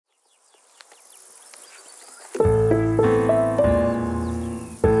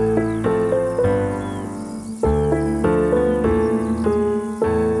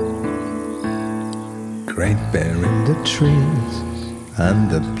trees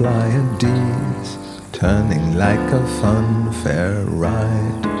and the Pleiades turning like a funfair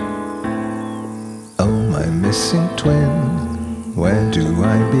ride. Oh, my missing twin, where do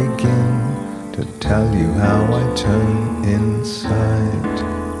I begin to tell you how I turn inside?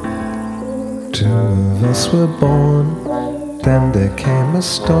 Two of us were born, then there came a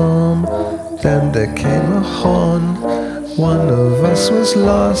storm, then there came a horn. One of us was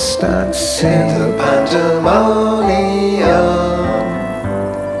lost at sea in the pandemonium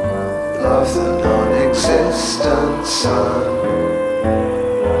of the non-existent sun.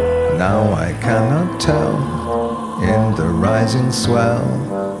 Now I cannot tell in the rising swell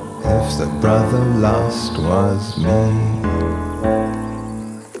if the brother lost was me.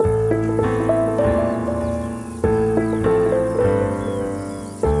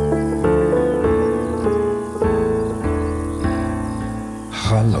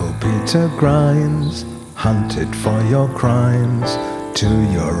 Hollow Peter grinds, hunted for your crimes, to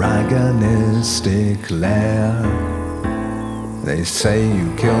your agonistic lair. They say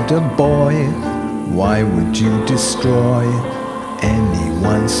you killed a boy, why would you destroy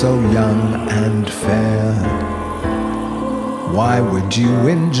anyone so young and fair? Why would you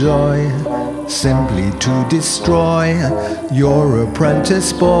enjoy simply to destroy your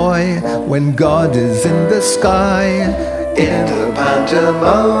apprentice boy when God is in the sky? In the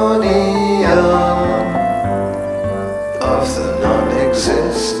pandemonium of the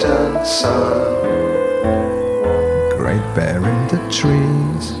non-existent sun. Great Bear in the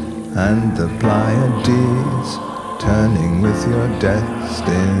trees and the Pleiades turning with your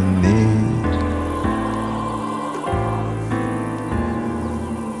destiny.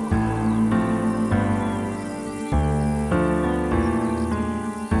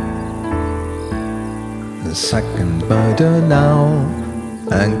 The second murder now,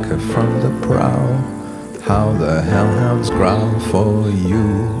 anchor from the prow, how the hellhounds growl for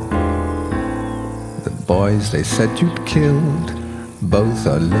you. The boys they said you'd killed, both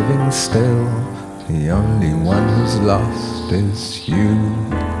are living still, the only one who's lost is you.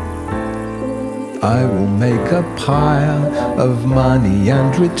 I will make a pile of money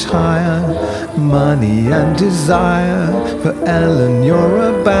and retire, money and desire, for Ellen your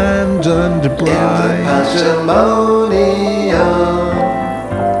abandoned bride. In the pandemonium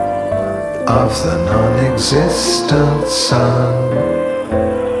of the non-existent sun.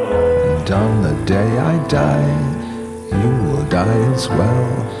 And on the day I die, you will die as well.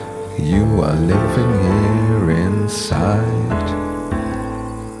 You are living here inside.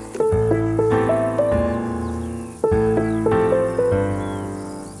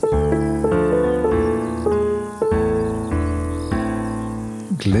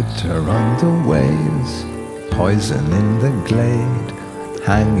 Glitter on the waves, poison in the glade,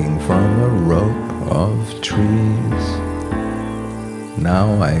 hanging from a rope of trees.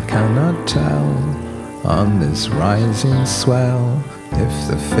 Now I cannot tell on this rising swell if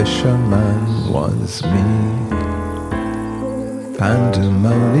the fisherman was me.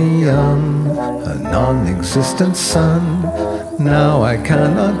 Pandemonium, a non-existent sun. Now I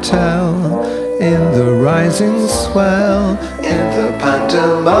cannot tell in the rising swell, in the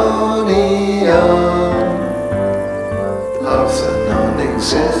pandemonium of the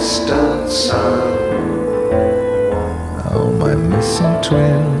non-existent sun. Oh, my missing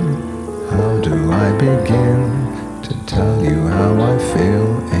twin, how do I begin to tell you how I feel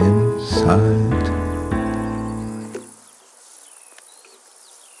inside?